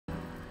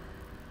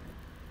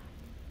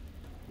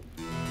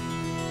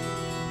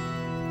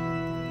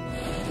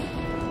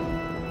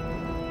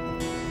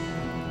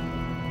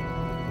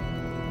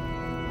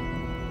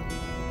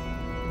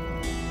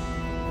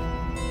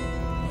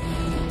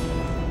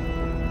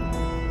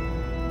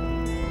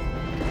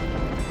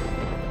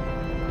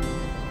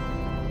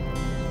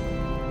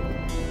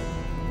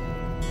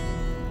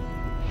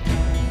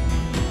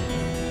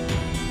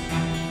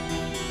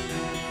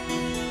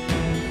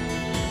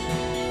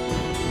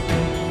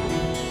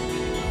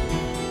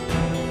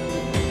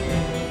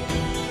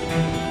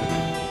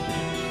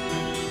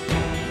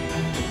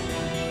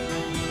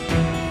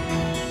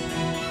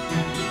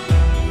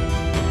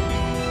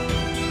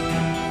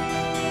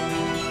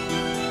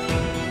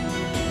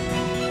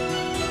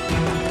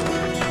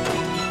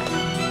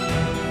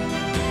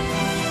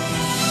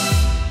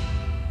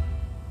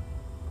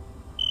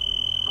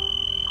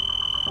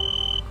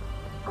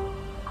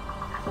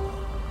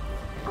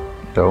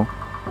go?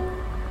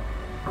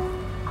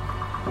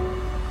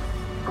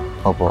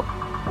 Opo.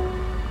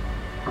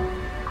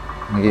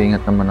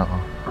 Mag-iingat naman ako.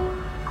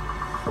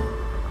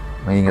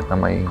 Maingat na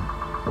maingat.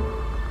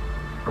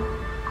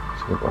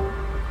 Sige po.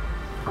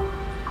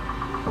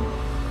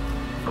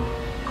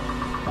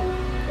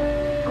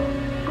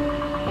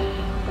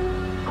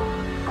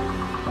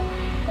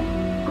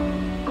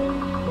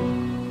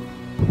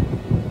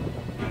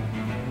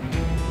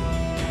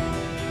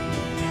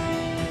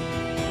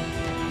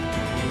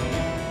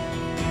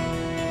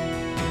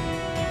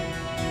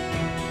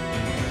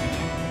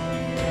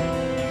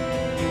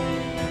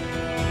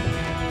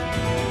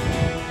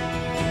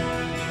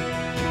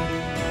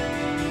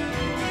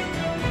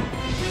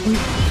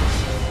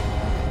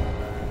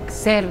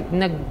 Sir,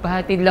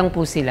 nagbahatid lang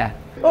po sila.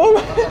 Oh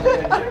my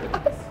God!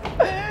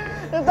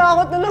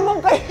 Natakot na naman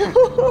kayo!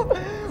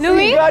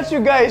 Louis? We got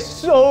you guys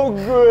so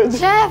good!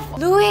 Chef!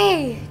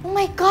 Louis! Oh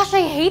my gosh,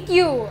 I hate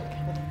you!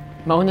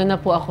 Mauna na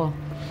po ako.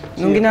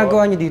 Anong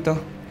ginagawa niyo dito?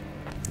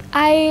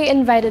 I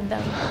invited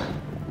them.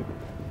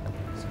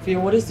 Sophia,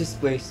 what is this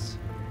place?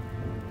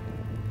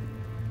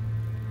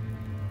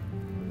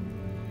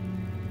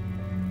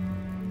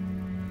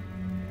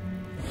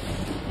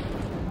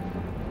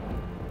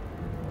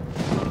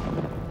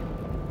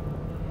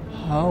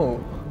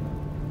 How?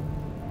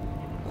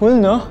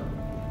 Cool, no?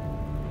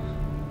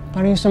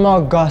 Parang sa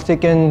mga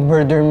gothic and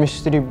murder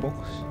mystery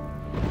books.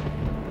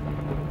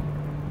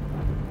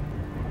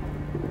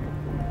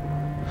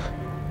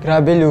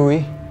 Grabe,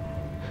 Louie.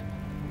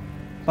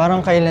 Parang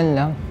kailan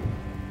lang.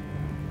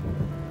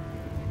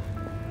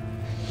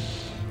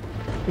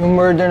 Yung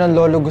murder ng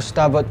Lolo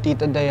Gustavo at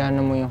Tita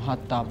Diana mo yung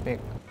hot topic.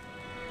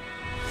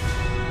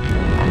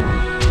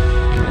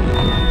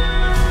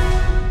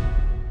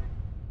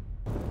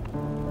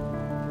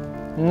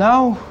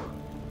 Now,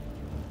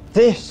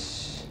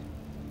 this.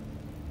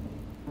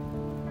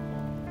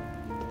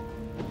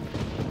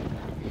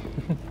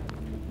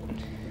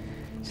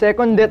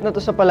 Second death na to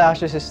sa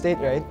Palacios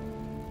Estate, right?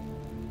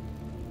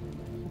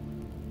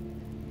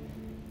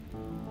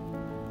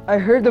 I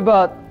heard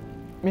about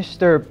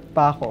Mr.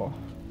 Paco.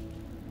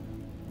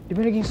 Di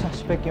ba naging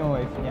suspect yung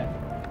wife niya?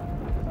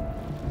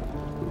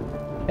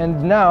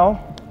 And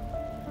now,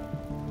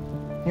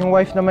 yung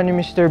wife naman ni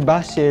Mr.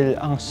 Basil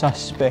ang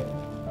suspect.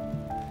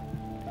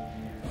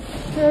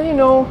 Well, you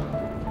know,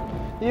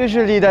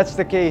 usually that's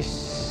the case.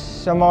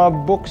 Sa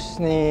mga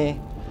books ni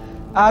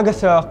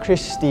Agatha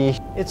Christie,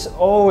 it's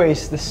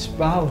always the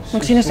spouse.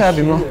 Anong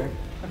sinasabi mo?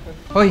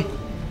 Hoy!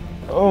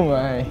 Oh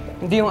my.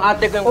 Hindi yung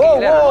ate ko yung Whoa,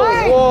 killer.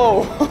 whoa!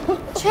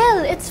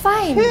 Chill, it's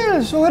fine.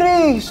 Chill!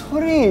 Sorry!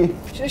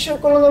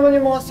 Sinishare ko lang naman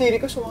yung mga theory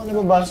ko sa mga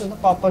nababasa na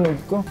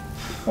papanood ko.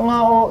 Mga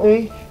OA.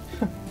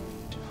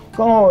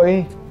 Kung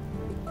OA.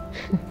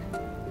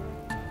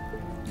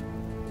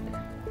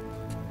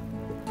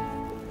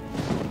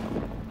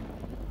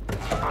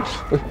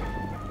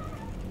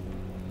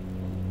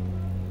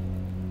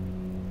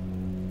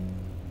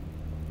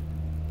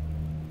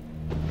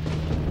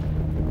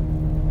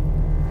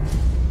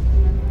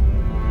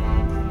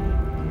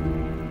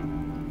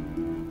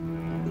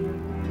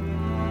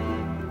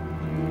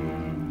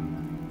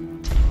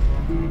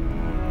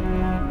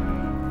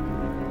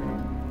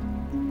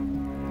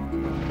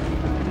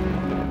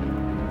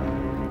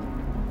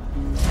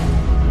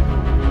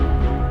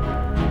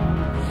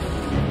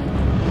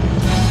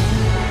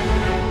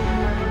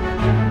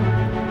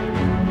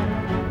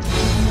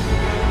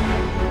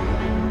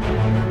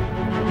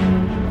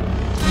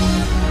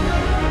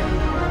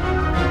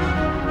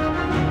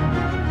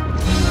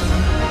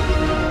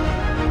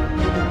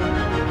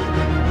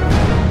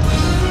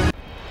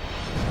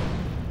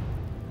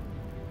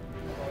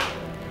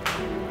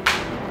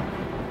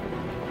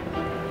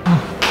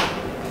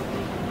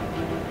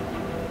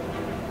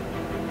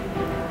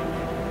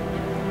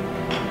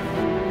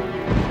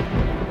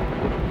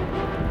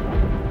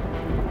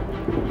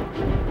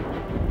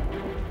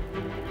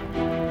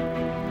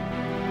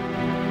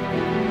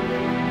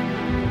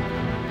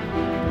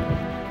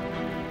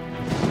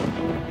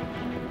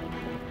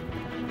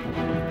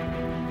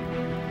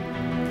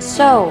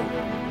 So,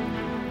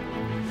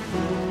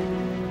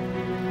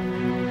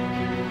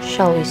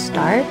 shall we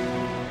start?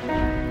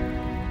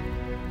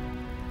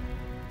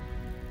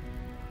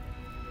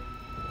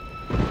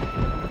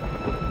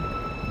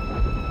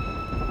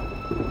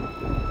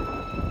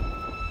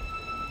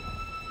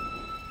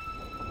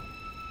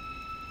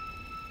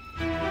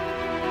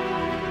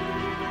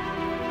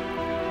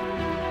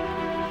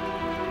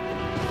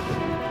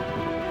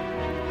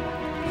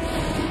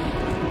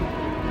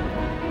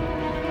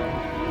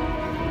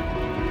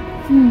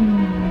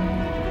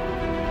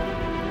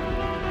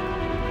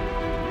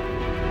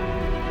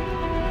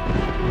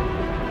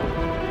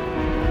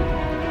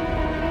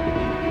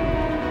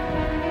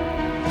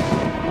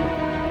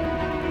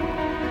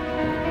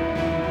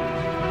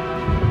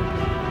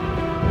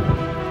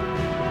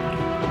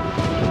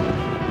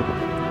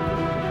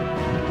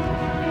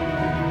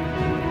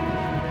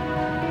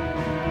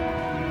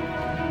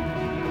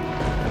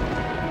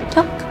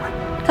 Oh,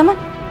 come on.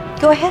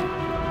 Go ahead.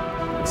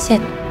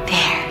 Sit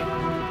there.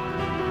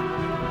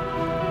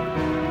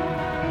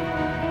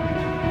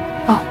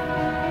 Oh.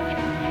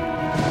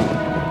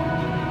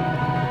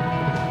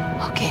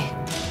 Okay.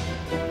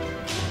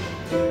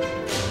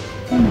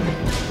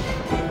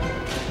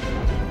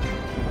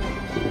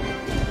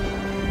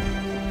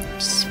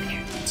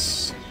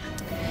 Spirits.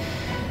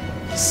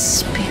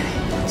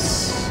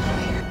 Spirits.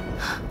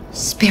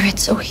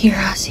 Spirits, oh, hear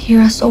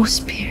us, oh,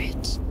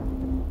 spirits.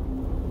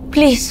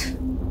 Please,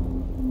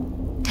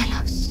 tell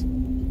us,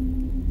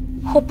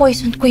 who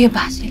poisoned Kuya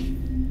Basil?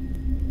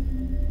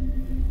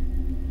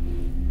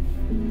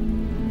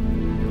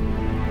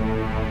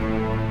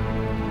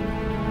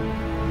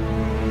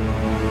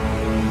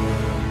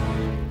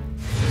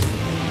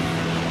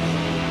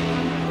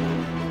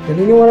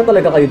 Naniniwala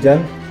talaga kayo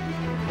dyan?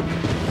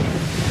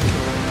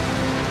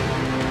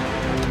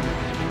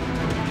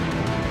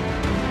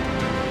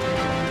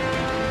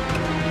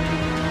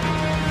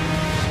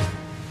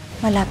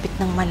 Malapit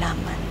nang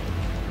malaman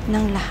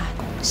ng lahat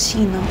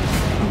sino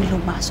ang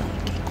lumason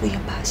kay Kuya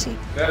Basil.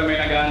 Sir, may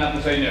naghahanap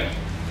po sa inyo.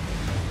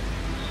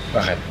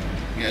 Bakit?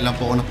 May alam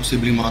po ako na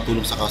posibleng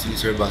makatulong sa kaso ni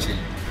Sir Basil.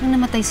 Nung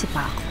namatay si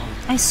Paco,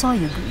 I saw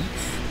you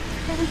grief.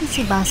 Pero hindi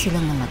si Basil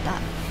ang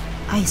namatay.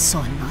 I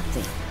saw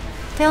nothing.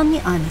 Tell me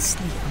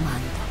honestly,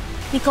 Amanda,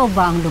 ikaw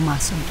ba ang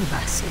lumason kay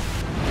Basil?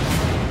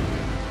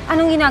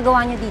 Anong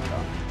ginagawa niyo dito?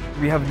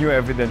 We have new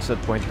evidence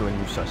that point to a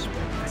new suspect.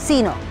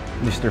 Sino?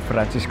 Mr.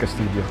 Francis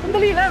Castillo.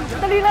 Sandali lang!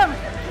 Sandali lang!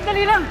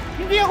 Sandali lang!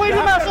 Hindi ako yung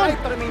limason!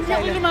 Hindi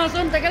ako yung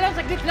limason! Teka lang,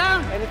 saglit lang!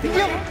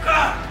 Hindi ako!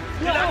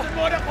 Hindi ako!